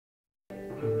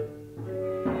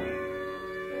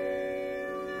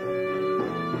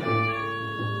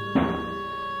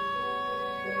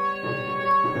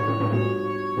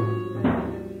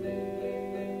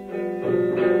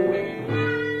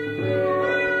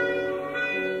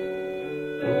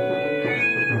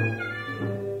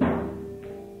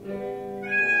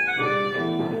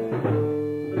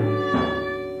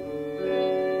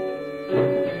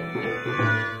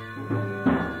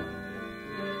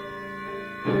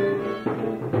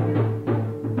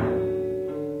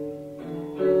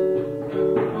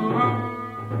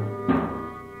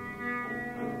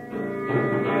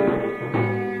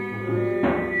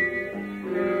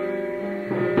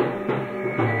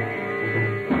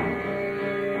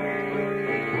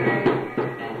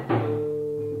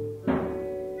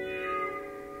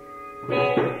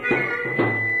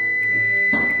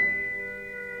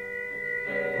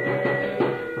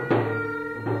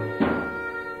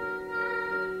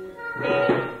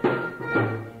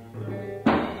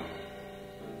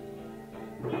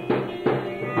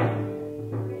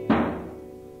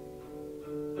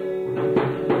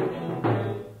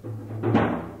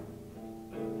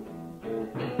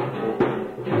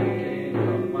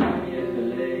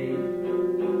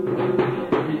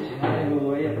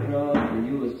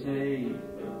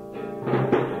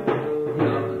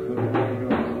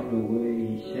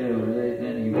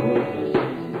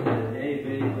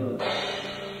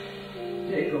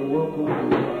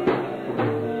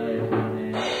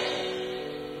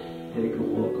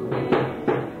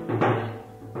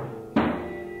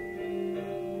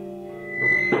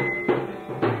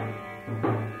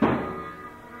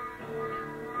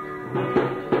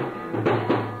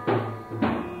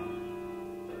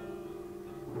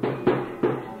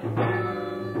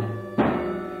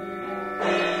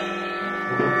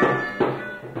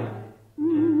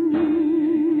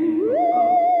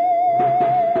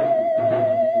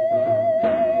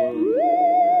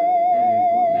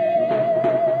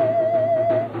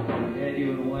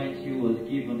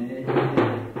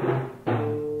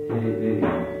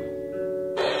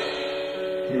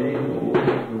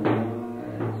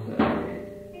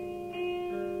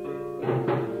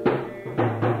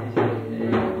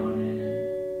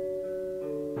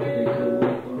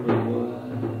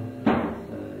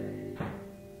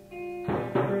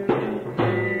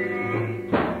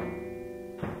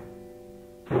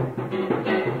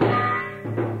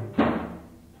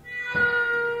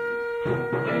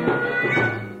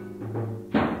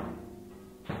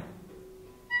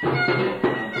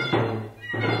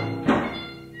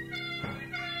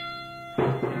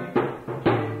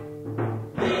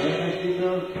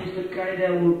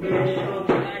there will be a show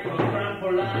tonight on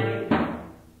trampoline.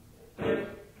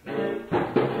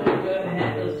 The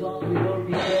Hendersons will all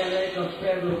be there like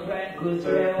Alfredo Franco's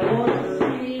fair was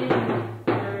seen.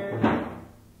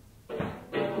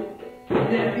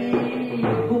 There be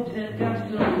boobs and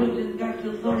gangsters, boobs and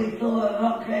gangsters, only so a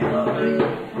hot kind of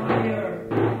breathing fire.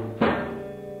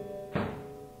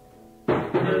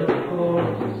 And of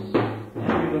course,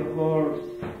 every horse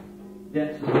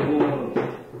dances the waltz.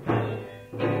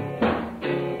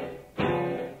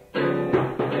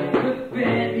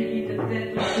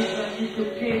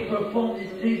 Perform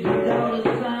these things without a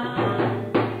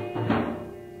sound.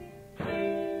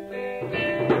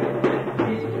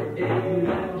 Mr. A will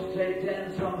demonstrate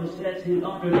dance from a set hill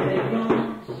on the playground,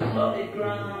 solid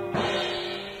ground.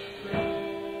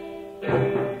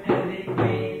 Having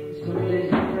been some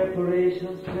days of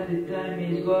preparations, plenty time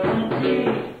is guaranteed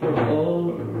for all.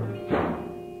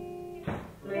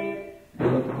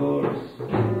 And of course,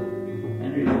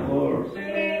 Henry the Horse.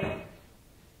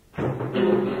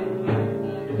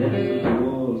 Dancing the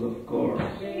walls, of course,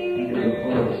 and the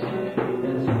horse,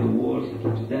 dancing the walls,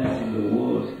 keeps dancing the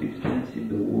walls, keeps dancing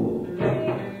the walls.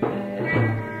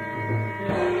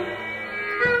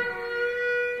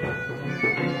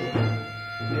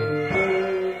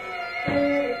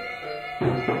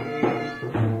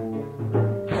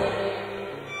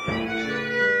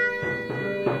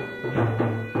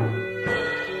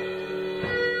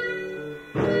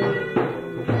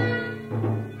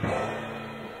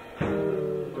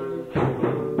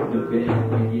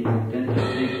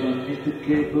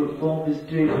 Perform the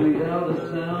street without a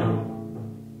sound.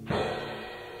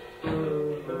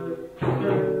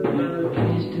 When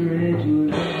Mr. Edge will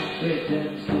demonstrate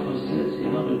them, someone sets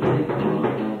him on the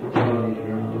playground, solid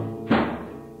ground.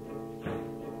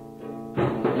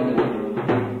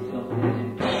 Some days in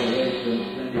preparation,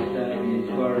 plenty time is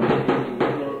guaranteed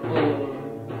for all.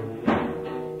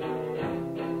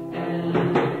 And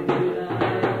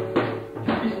tonight,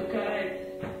 Mr. Kite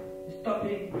is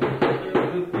stopping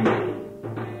the beat.